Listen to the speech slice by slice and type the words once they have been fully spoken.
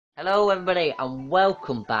Hello everybody and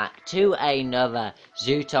welcome back to another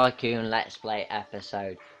Zoo Tycoon Let's Play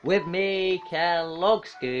episode with me,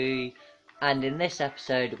 Kelloggski. And in this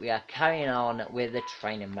episode we are carrying on with the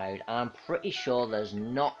training mode. I'm pretty sure there's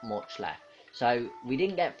not much left. So we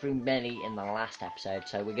didn't get through many in the last episode,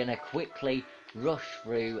 so we're going to quickly rush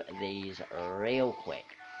through these real quick.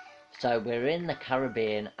 So we're in the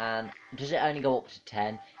Caribbean, and does it only go up to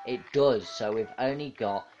 10? It does, so we've only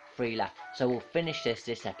got 3 left. So we'll finish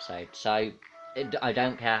this episode. So I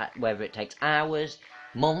don't care whether it takes hours,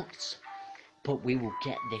 months, but we will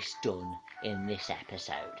get this done in this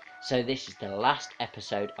episode. So this is the last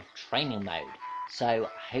episode of training mode. So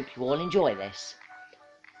I hope you all enjoy this.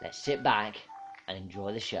 Let's sit back and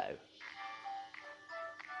enjoy the show.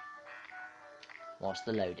 Once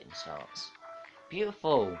the loading starts.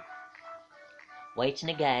 Beautiful. Waiting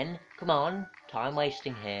again. Come on. Time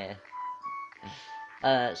wasting here.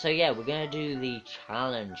 So yeah, we're going to do the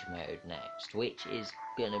challenge mode next, which is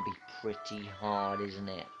going to be pretty hard, isn't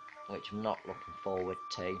it? Which I'm not looking forward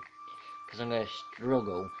to, because I'm going to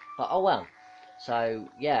struggle. But oh well. So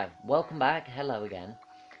yeah, welcome back. Hello again.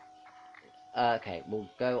 Okay, we'll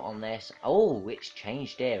go on this. Oh, it's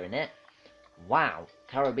changed here, isn't it? Wow,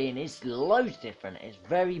 Caribbean is loads different. It's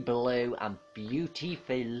very blue and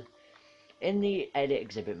beautiful. In the edit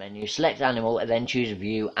exhibit menu, select animal and then choose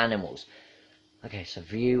view animals. Okay, so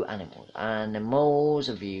view animals,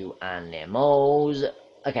 view animals.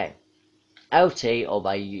 Okay, LT or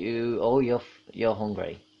by you, or you're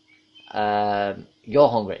hungry. You're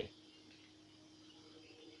hungry.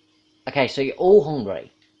 Okay, so you're all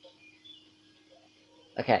hungry.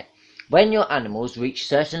 Okay. When your animals reach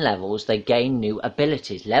certain levels, they gain new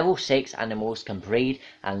abilities. Level 6 animals can breed,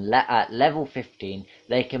 and at level 15,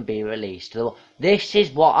 they can be released. This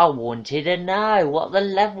is what I wanted to know, what the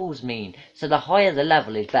levels mean. So the higher the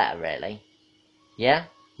level is better, really. Yeah?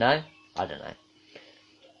 No? I don't know.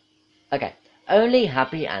 Okay. Only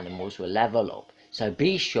happy animals will level up, so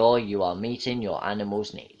be sure you are meeting your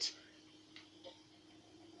animals' needs.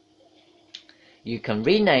 You can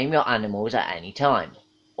rename your animals at any time.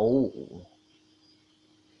 Oh.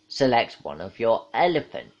 Select one of your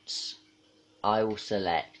elephants. I will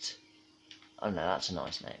select... Oh no, that's a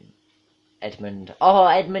nice name. Edmund. Oh,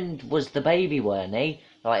 Edmund was the baby, weren't he?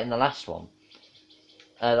 Like in the last one.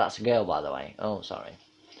 That's a girl, by the way. Oh, sorry.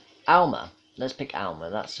 Alma. Let's pick Alma.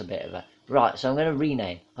 That's a bit of a... Right, so I'm going to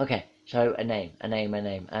rename. Okay, so a name.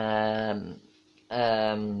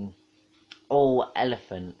 Oh,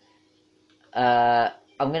 elephant.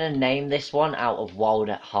 I'm going to name this one out of Wild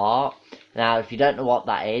at Heart. Now, if you don't know what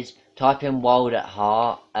that is, type in Wild at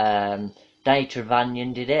Heart. Dave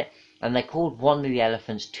Trevannion did it, and they called one of the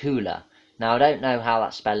elephants Tula. Now, I don't know how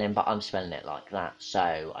that's spelling, but I'm spelling it like that,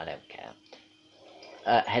 so I don't care.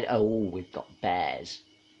 Oh, we've got bears.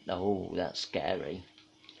 Oh, that's scary.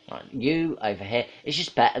 Right, you over here. It's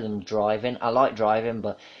just better than driving. I like driving,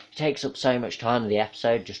 but it takes up so much time of the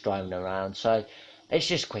episode just driving around, so it's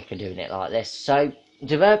just quicker doing it like this. So,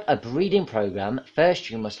 develop a breeding program. First,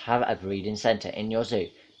 you must have a breeding center in your zoo.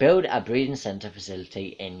 Build a breeding center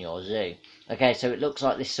facility in your zoo. Okay, so it looks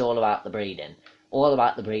like this is all about the breeding. All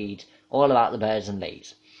about the breed. All about the birds and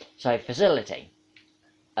bees. So, facility.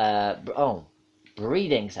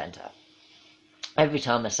 Breeding center. Every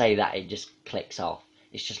time I say that, it just clicks off.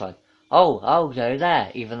 It's just like, oh, I'll go there,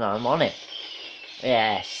 even though I'm on it.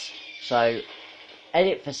 Yes. So,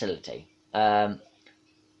 edit facility.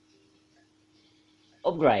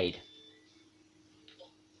 Upgrade.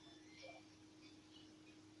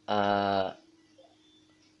 Okay.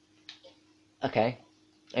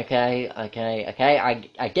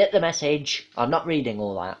 I get the message. I'm not reading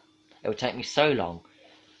all that. It would take me so long.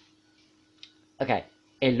 Okay.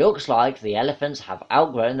 It looks like the elephants have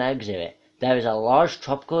outgrown their exhibit. There is a large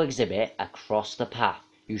tropical exhibit across the path.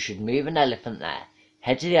 You should move an elephant there.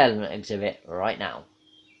 Head to the elephant exhibit right now.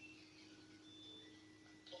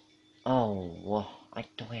 Oh,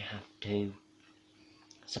 do I have to?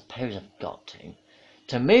 I suppose I've got to.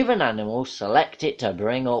 To move an animal, select it to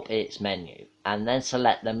bring up its menu, and then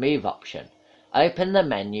select the move option. Open the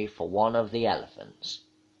menu for one of the elephants.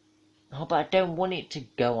 Oh, but I don't want it to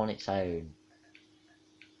go on its own.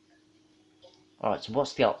 Alright, so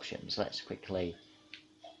what's the options? Let's quickly...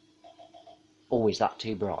 Oh, is that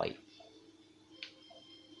too bright?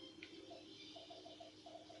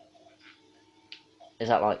 Is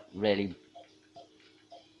that like really...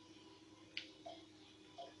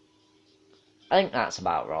 I think that's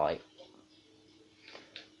about right.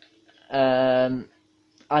 I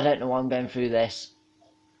don't know why I'm going through this.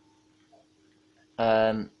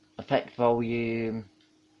 Effect volume.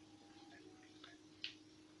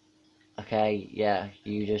 Okay, yeah,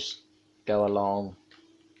 you just go along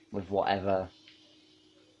with whatever.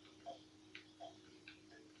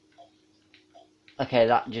 Okay,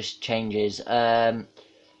 that just changes. I'll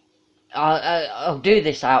do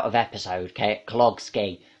this out of episode, okay?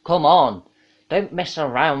 Klogski. Come on. Don't mess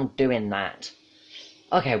around doing that.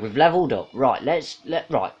 Okay, we've leveled up. Right,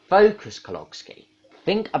 right, focus, Klogski.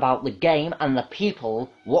 Think about the game and the people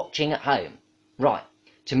watching at home. Right,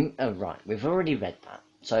 right, we've already read that.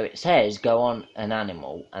 So it says go on an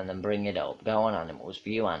animal and then bring it up. Go on animals,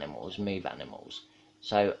 view animals, move animals.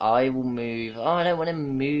 So I will move. Oh, I don't want to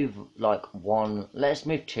move like one. Let's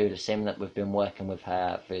move Tula, sim that we've been working with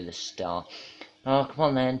her through the start. Oh, come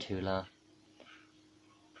on then, Tula.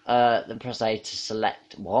 Then press A to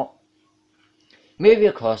select what? Move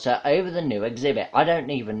your cursor over the new exhibit. I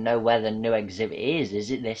don't even know where the new exhibit is.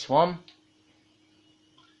 Is it this one?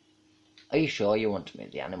 Are you sure you want to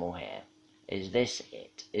move the animal here? Is this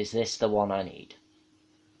it? Is this the one I need?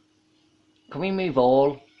 Can we move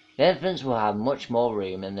all? The elephants will have much more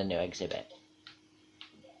room in the new exhibit.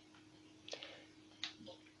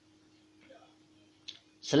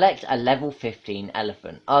 Select a level 15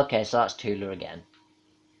 elephant. Okay, so that's Tula again.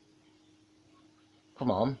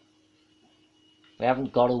 Come on. We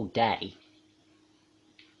haven't got all day.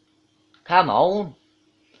 Come on.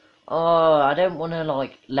 Oh, I don't want to,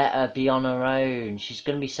 like, let her be on her own. She's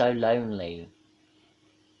going to be so lonely.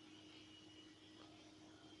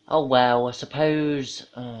 Oh, well, I suppose...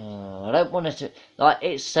 I don't want her to... Like,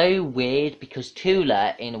 it's so weird because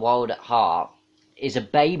Tula in Wild at Heart is a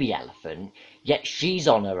baby elephant, yet she's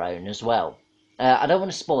on her own as well. I don't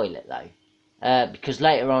want to spoil it, though. Because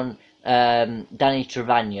later on, Danny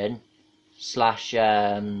Trevanyan slash...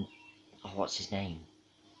 what's his name?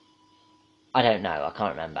 I don't know, I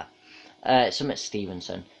can't remember. Summit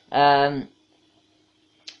Stevenson.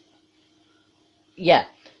 Yeah,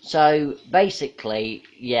 so basically,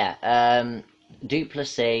 yeah,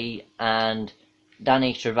 Duplessis and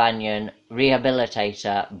Danny Trevanyan rehabilitate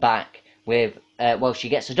her back with, well, she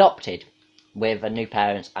gets adopted with her new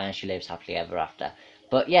parents and she lives happily ever after.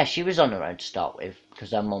 But yeah, she was on her own to start with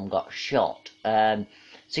because her mum got shot. So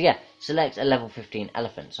yeah, select a level 15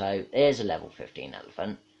 elephant. So here's a level 15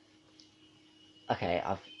 elephant. Okay,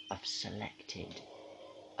 I've selected.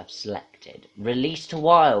 Release to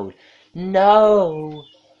wild. No.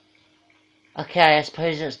 Okay, I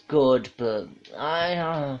suppose that's good, but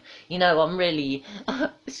I'm really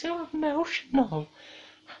so emotional.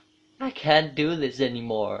 I can't do this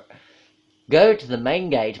anymore. Go to the main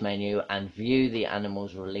gate menu and view the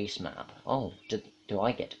animal's release map. Oh, do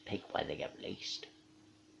I get to pick where they get released?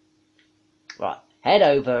 Right, head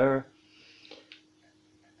over.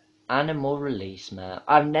 Animal release map.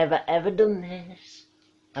 I've never ever done this.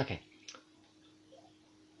 Okay.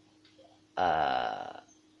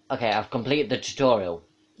 Okay, I've completed the tutorial.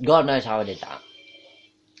 God knows how I did that.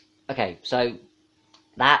 Okay, so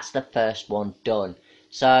that's the first one done.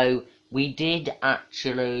 So we did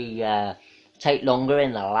actually take longer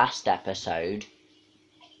in the last episode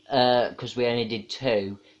because we only did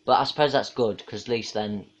 2. But I suppose that's good because at least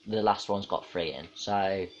then the last one's got 3 in.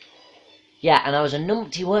 So yeah, and I was a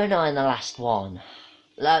numpty, weren't I, in the last one?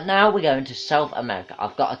 Now we're going to South America.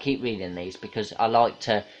 I've got to keep reading these because I like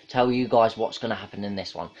to tell you guys what's going to happen in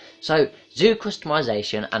this one. So, zoo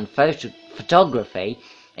customization and photography.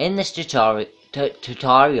 In this tutorial,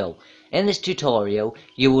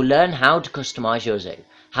 you will learn how to customize your zoo,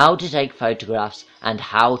 how to take photographs, and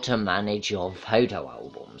how to manage your photo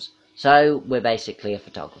albums. So, we're basically a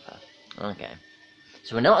photographer. Okay.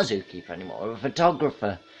 So we're not a zookeeper anymore, we're a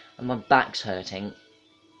photographer. And my back's hurting.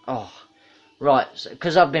 Oh. Right,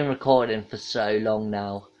 because I've been recording for so long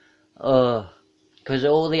now. Because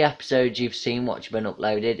all the episodes you've seen what's been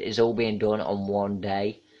uploaded is all being done on one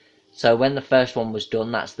day. So when the first one was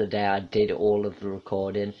done, that's the day I did all of the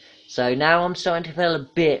recording. So now I'm starting to feel a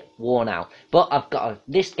bit worn out. But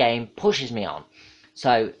this game pushes me on.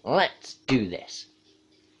 So let's do this.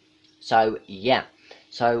 So yeah.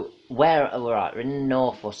 So where are we at? We're in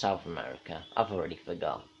North or South America? I've already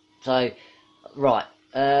forgot. So, right.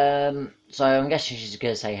 So I'm guessing she's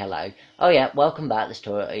going to say hello. Oh yeah, welcome back. This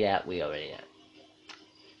tour. Yeah, we already know.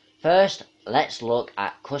 First, let's look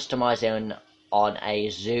at customizing on a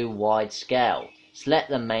zoo-wide scale. Select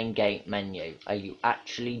the main gate menu. Are you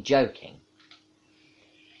actually joking?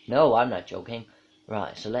 No, I'm not joking.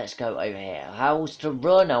 Right, so let's go over here. How's to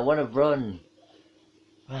run? I want to run.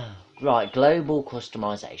 Right, global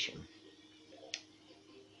customization.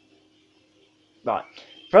 Right.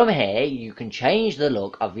 From here, you can change the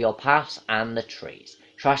look of your paths and the trees,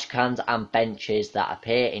 trash cans and benches that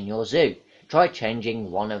appear in your zoo. Try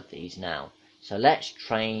changing one of these now. So let's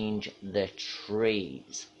change the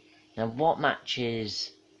trees. Now what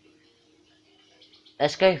matches?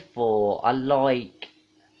 Let's go for, I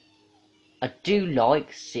do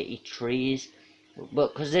like city trees,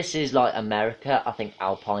 but because this is like America, I think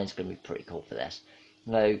Alpine's going to be pretty cool for this.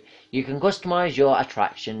 So you can customize your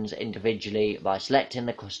attractions individually by selecting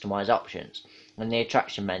the customize options in the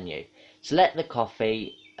attraction menu. Select the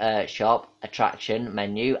coffee shop attraction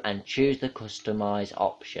menu and choose the customize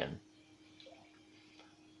option.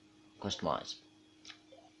 Customize.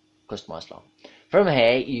 Customize long. From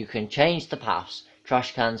here you can change the paths,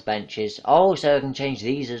 trash cans, benches. Oh, so I can change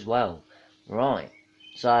these as well. Right.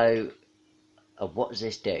 So what does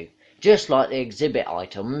this do? Just like the exhibit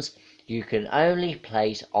items, you can only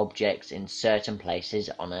place objects in certain places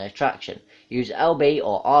on an attraction. Use LB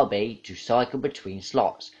or RB to cycle between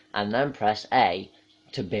slots, and then press A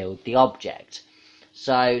to build the object.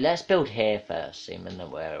 So let's build here first, seeming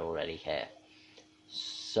that we're already here.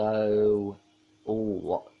 So,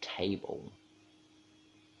 what table?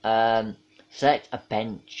 Select a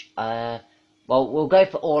bench. Well, we'll go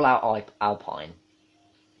for all out Alpine.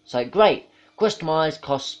 So great. Customize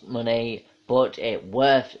costs money, but it's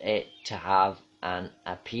worth it to have an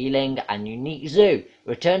appealing and unique zoo.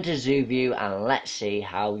 Return to zoo view and let's see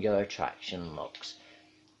how your attraction looks.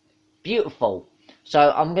 Beautiful.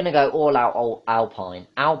 So I'm going to go all out Alpine.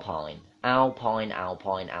 Alpine. Alpine,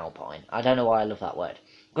 Alpine, Alpine. I don't know why I love that word.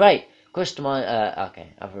 Great. Customize.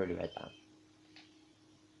 Okay, I've already read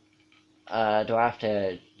that. Do I have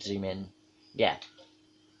to zoom in? Yeah.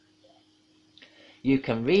 You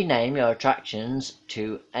can rename your attractions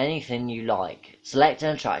to anything you like. Select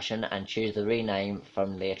an attraction and choose the rename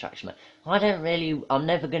from the attraction. I'm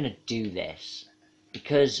never going to do this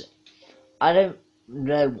because I don't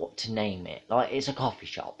know what to name it. Like, it's a coffee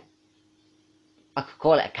shop. I could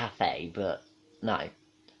call it a cafe, but no.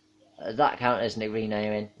 That count as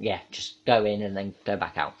renaming? Yeah, just go in and then go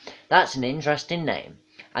back out. That's an interesting name,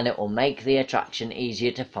 and it will make the attraction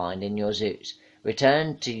easier to find in your zoos.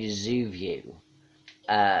 Return to zoo view.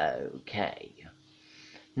 Okay.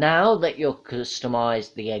 Now that you've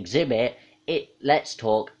customized the exhibit, let's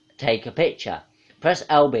take a picture. Press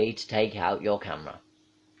LB to take out your camera.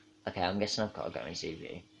 Okay, I'm guessing I've got to go in zoo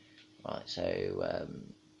view. Right, so,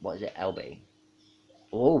 what is it, LB?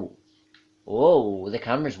 Oh, the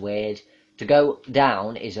camera's weird. To go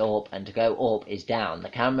down is up, and to go up is down. The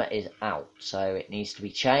camera is out, so it needs to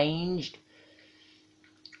be changed.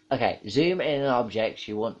 Okay, zoom in an object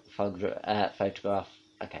you want photograph.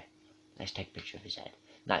 Okay, let's take a picture of his head.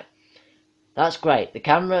 Now, that's great. The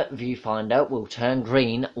camera viewfinder will turn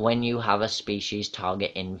green when you have a species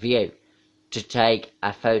target in view. To take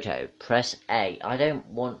a photo, press A. I don't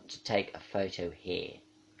want to take a photo here.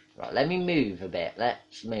 Right, let me move a bit.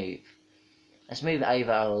 Let's move. Let's move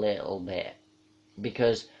over a little bit.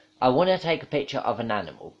 Because I want to take a picture of an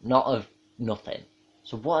animal, not of nothing.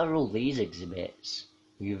 So what are all these exhibits?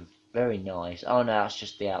 You're very nice. Oh no, that's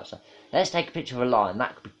just the outside. Let's take a picture of a lion.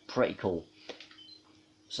 That could be pretty cool.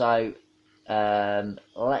 So,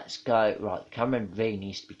 let's go. Right, the camera really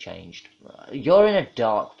needs to be changed. You're in a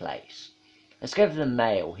dark place. Let's go for the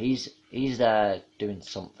male. He's doing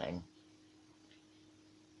something.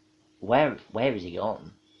 Where is he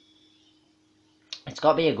gone? It's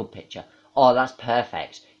got to be a good picture. Oh, that's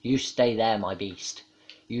perfect. You stay there, my beast.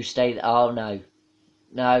 You stay there. Oh, no.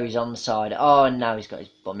 No, he's on the side. Oh, and now he's got his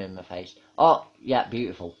bum in my face. Oh, yeah,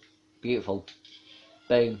 beautiful. Beautiful.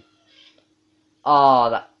 Boom.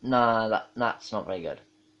 Oh, that's not very good.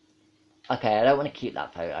 Okay, I don't want to keep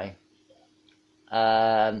that photo.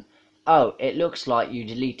 Oh, it looks like you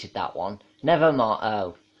deleted that one. Never mind.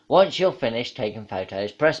 Oh. Once you're finished taking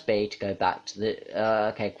photos, press B to go back to the...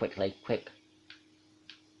 okay, quick.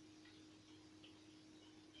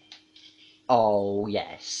 Oh,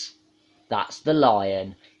 yes. That's the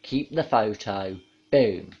lion. Keep the photo.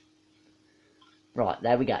 Boom. Right,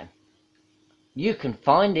 there we go. You can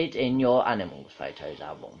find it in your animals photos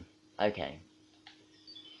album. Okay.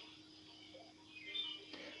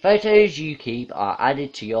 Photos you keep are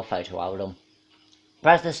added to your photo album.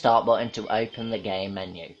 Press the start button to open the game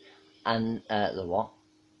menu. And, the what?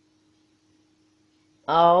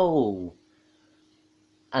 Oh.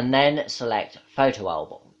 And then select photo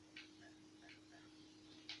album.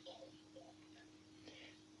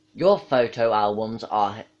 Your photo albums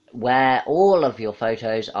are where all of your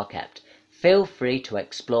photos are kept. Feel free to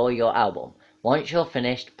explore your album. Once you're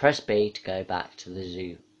finished, press B to go back to the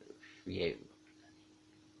zoo view.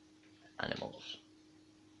 Animals.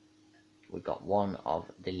 We've got one of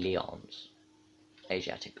the lions.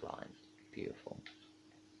 Asiatic lion. Beautiful.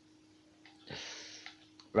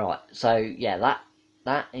 Right, so yeah,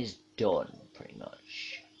 that is done pretty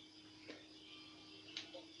much.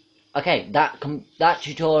 Okay, that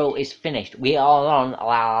tutorial is finished. We are on our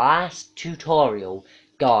last tutorial,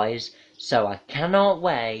 guys, so I cannot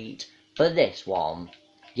wait for this one.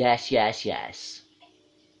 Yes, yes, yes.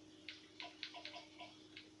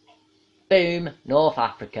 Boom, North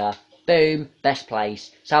Africa. Boom, best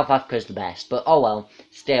place. South Africa's the best, but oh well,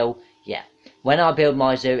 still, yeah. When I build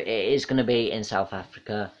my zoo, it is going to be in South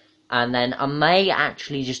Africa, and then I may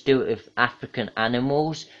actually just do it with African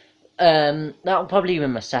animals. That'll probably be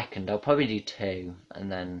my second. I'll probably do 2, and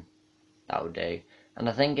then that'll do. And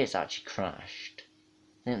I think it's actually crashed.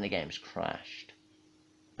 I think the game's crashed.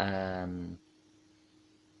 I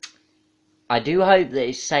do hope that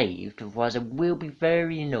it's saved, otherwise I will be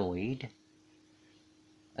very annoyed.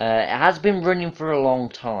 It has been running for a long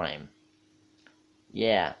time.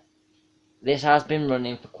 Yeah. This has been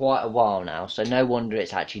running for quite a while now, so no wonder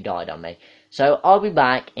it's actually died on me. So I'll be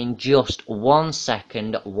back in just 1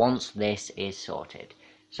 second once this is sorted.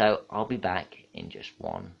 So I'll be back in just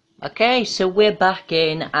one. Okay, so we're back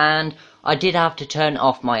in, and I did have to turn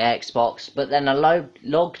off my Xbox, but then I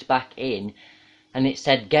logged back in, and it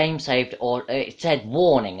said game saved, or it said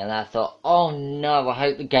warning, and I thought, oh no, I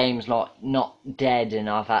hope the game's not dead, and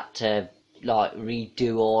I've had to like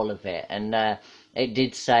redo all of it, and it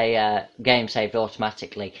did say game saved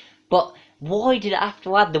automatically. But why did it have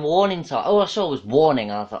to add the warning sign? All I saw was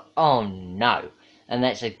warning, and I thought, oh no. And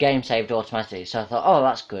then it said game saved automatically, so I thought, oh,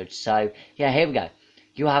 that's good. So, yeah, here we go.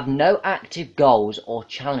 You have no active goals or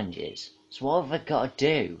challenges. So what have I got to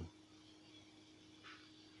do?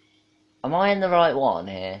 Am I in the right one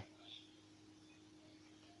here?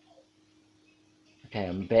 Okay,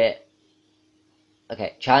 I'm a bit...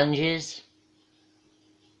 Okay, challenges.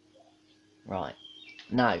 Right.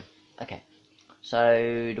 No. Okay.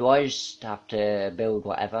 So, do I just have to build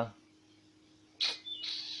whatever?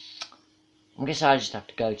 I guess I just have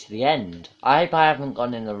to go to the end. I hope I haven't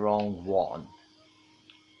gone in the wrong one.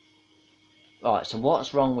 Right, so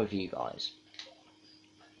what's wrong with you guys?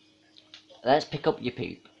 Let's pick up your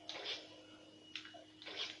poop.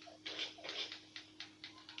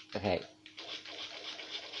 Okay.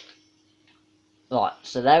 Right,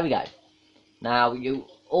 so there we go. Now, you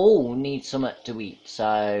all need something to eat.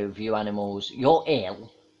 So, you animals, you're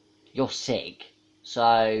ill. You're sick.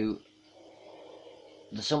 So,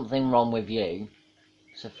 there's something wrong with you.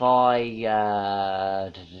 So if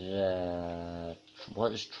I, what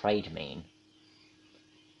does trade mean?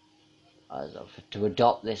 To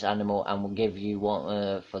adopt this animal and will give you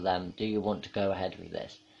one for them. Do you want to go ahead with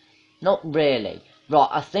this? Not really. Right,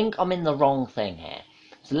 I think I'm in the wrong thing here.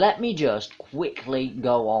 So let me just quickly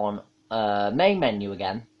go on main menu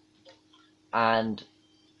again. And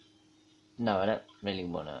no, I don't really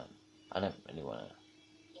wanna.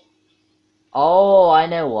 Oh, I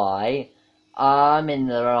know why. I'm in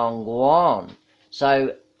the wrong one.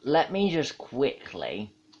 So let me just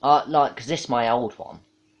quickly, because this is my old one.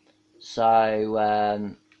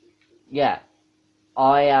 So yeah,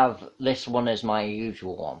 I have this one as my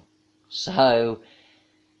usual one. So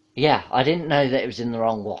yeah, I didn't know that it was in the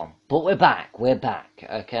wrong one. But we're back.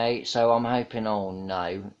 Okay, so I'm hoping. Oh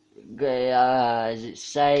no, is it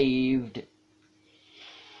saved?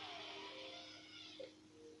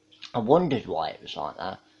 I wondered why it was like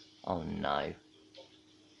that. Oh no.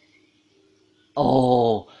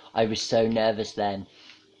 Oh, I was so nervous then.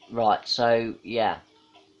 Right, so yeah.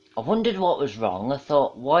 I wondered what was wrong. I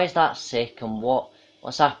thought, why is that sick and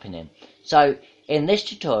what's happening? So, in this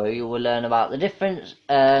tutorial you will learn about the different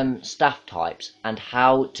staff types and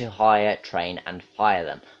how to hire, train and fire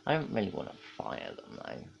them. I don't really want to fire them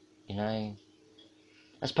though, you know.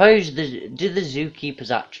 I suppose, do the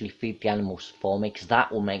zookeepers actually feed the animals for me? Because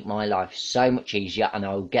that will make my life so much easier and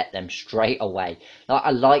I will get them straight away. Like,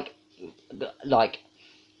 I like not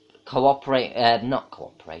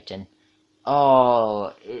cooperating.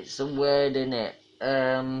 Oh, it's a word in it.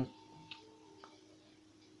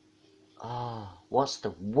 Oh, what's the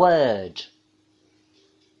word?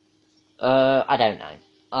 I don't know.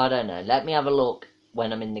 Let me have a look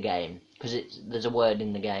when I'm in the game, because there's a word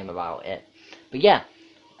in the game about it. But yeah,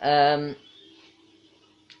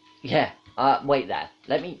 yeah. Wait there.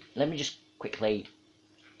 Let me just quickly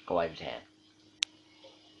go over to here.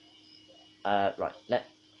 Right.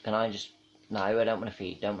 Can I just? No, I don't want to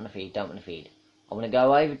feed. Don't want to feed. I want to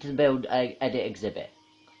go over to the build edit exhibit.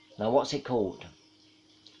 Now, what's it called?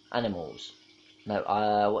 Animals. No.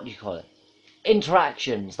 What do you call it?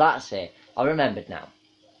 Interactions. That's it. I remembered now.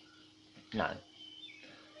 No.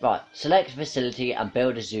 Right. Select facility and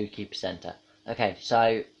build a zookeeper center. Okay.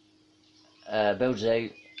 So, build zoo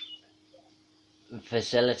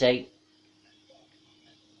facility.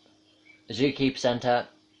 Zookeeper Centre.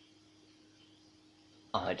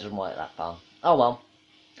 Oh, it doesn't work that far. Oh well.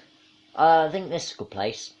 I think this is a good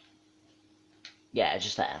place. Yeah,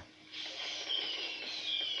 just there.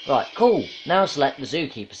 Right, cool. Now select the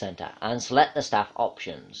Zookeeper Centre and select the staff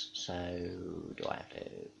options. So, do I have to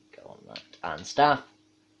go on that? And staff.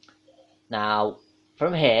 Now,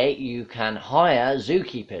 from here, you can hire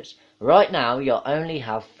zookeepers. Right now, you'll only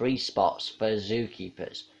have 3 spots for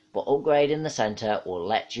zookeepers, but upgrading the centre will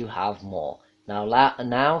let you have more.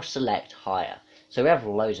 Now select hire. So we have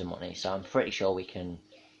loads of money, so I'm pretty sure we can...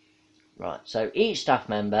 Right, so each staff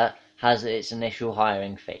member has its initial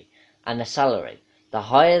hiring fee and a salary. The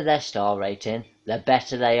higher their star rating, the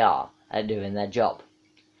better they are at doing their job,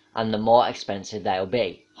 and the more expensive they'll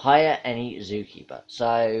be. Hire any zookeeper.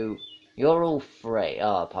 So you're all free.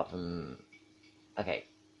 Oh, apart from... Okay.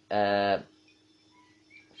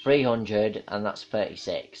 300, and that's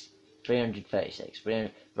 36. 336.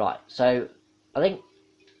 300. Right, so I think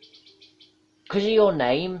because of your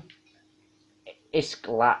name,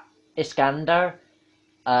 Iskander,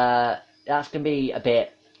 that's going to be a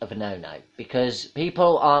bit of a no-no, because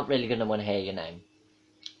people aren't really going to want to hear your name.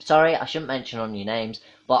 Sorry, I shouldn't mention on your names,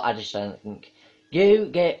 but I just don't think... You,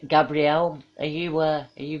 Gabrielle, are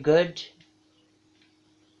you good?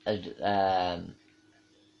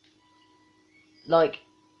 Like,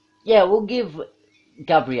 yeah, we'll give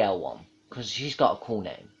Gabrielle one, because she's got a cool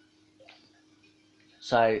name.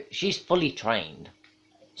 So, she's fully trained,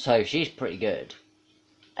 so she's pretty good.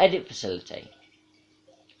 Edit facility.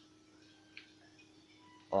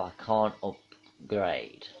 Oh, I can't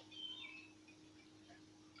upgrade.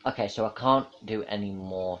 Okay, so I can't do any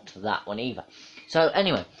more to that one either. So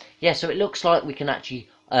anyway, yeah, so it looks like we can actually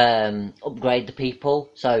upgrade the people,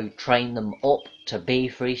 so train them up to be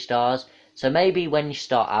 3 stars. So maybe when you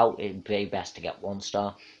start out, it'd be best to get 1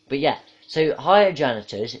 star. But yeah, so hire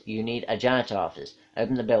janitors. You need a janitor office.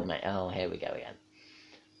 Open the build mate. Oh, here we go again.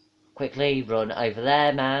 Quickly run over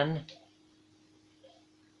there, man.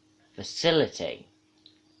 Facility.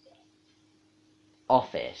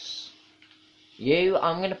 Office.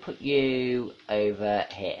 I'm going to put you over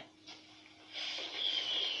here.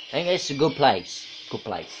 I think it's a good place. Good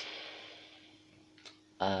place.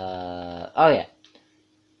 Oh yeah.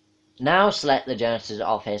 Now select the janitor's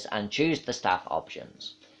office and choose the staff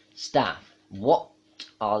options. Staff. What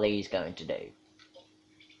are these going to do?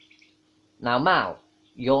 Now Mal,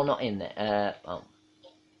 you're not in there. Oh.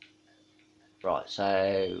 Right,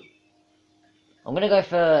 so I'm going to go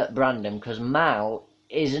for Brandon because Mal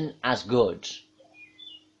isn't as good.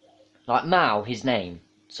 Like Mal, his name.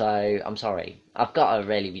 So, I'm sorry. I've got to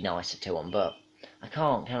really be nicer to him, but I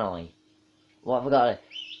can't, can I? What have I got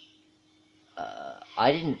to...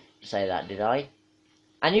 I didn't say that, did I?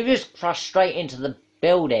 And you just crashed straight into the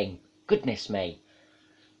building. Goodness me.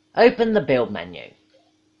 Open the build menu.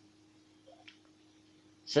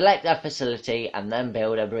 Select a facility and then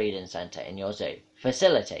build a breeding centre in your zoo.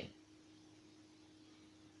 Facility.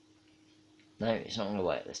 No, it's not going to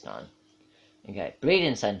work this time. Okay,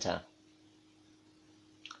 breeding centre.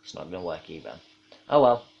 It's not going to work either. Oh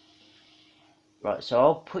well. Right, so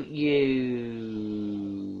I'll put you...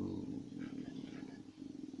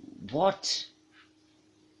 What?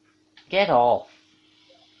 Get off.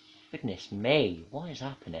 Goodness me, what is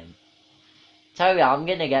happening? Tell you, I'm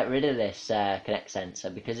going to get rid of this connect sensor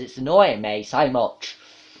because it's annoying me so much.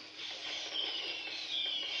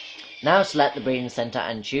 Now select the breeding centre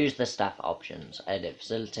and choose the staff options. Edit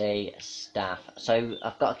facility, staff. So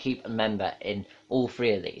I've got to keep a member in all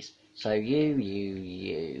 3 of these. So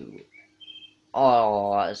you.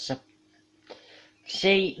 Oh,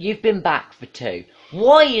 see, you've been back for 2.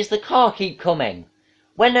 Why is the car keep coming?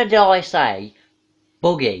 When did I say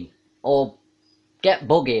buggy or get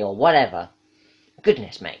buggy or whatever?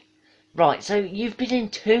 Goodness me. Right, so you've been in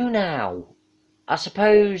 2 now. I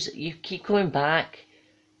suppose you keep coming back.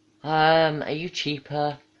 Are you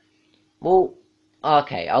cheaper? Well,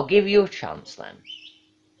 okay, I'll give you a chance then.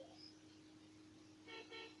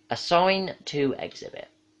 Assign to exhibit.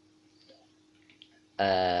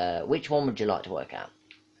 Which one would you like to work at?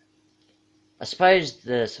 I suppose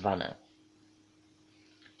the savannah.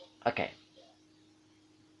 Okay.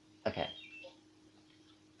 Okay.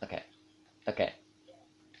 Okay. Okay.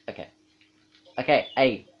 Okay. Okay,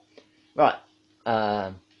 hey. Right.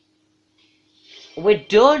 We're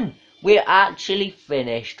done. We're actually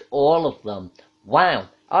finished all of them. Wow.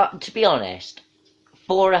 To be honest,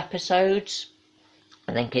 4 episodes.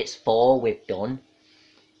 I think it's 4 we've done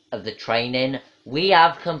of the training. We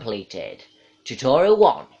have completed Tutorial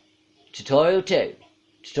 1, Tutorial 2,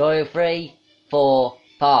 Tutorial 3, 4,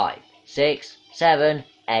 5, 6, 7,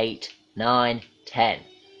 8, 9, 10.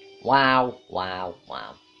 Wow, wow,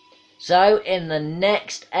 wow. So, in the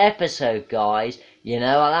next episode, guys, you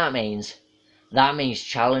know what that means? That means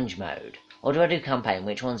challenge mode. Or do I do campaign?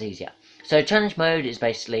 Which one's easier? So, challenge mode is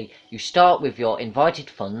basically you start with your invited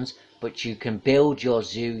funds, but you can build your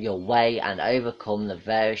zoo your way and overcome the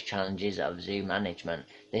various challenges of zoo management.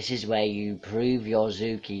 This is where you prove your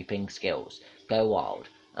zookeeping skills. Go wild.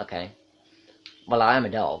 Okay. Well, I am a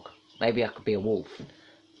dog. Maybe I could be a wolf.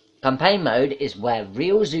 Campaign mode is where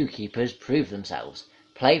real zookeepers prove themselves.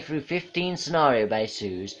 Play through 15 scenario-based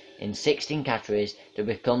zoos in 16 categories to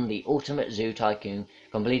become the ultimate zoo tycoon.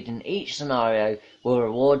 Completing each scenario will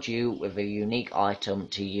reward you with a unique item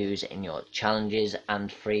to use in your challenges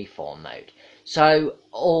and free-form mode. So,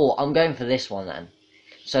 I'm going for this one then.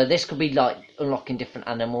 So this could be like unlocking different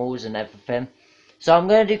animals and everything. So I'm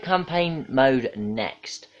going to do campaign mode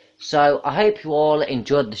next. So I hope you all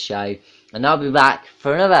enjoyed the show, and I'll be back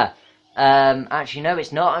for another. Actually, no,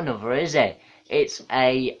 it's not another, is it? It's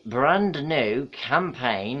a brand new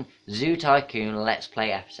campaign Zoo Tycoon Let's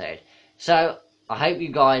Play episode. So I hope you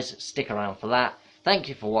guys stick around for that. Thank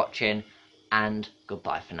you for watching, and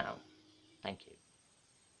goodbye for now. Thank you.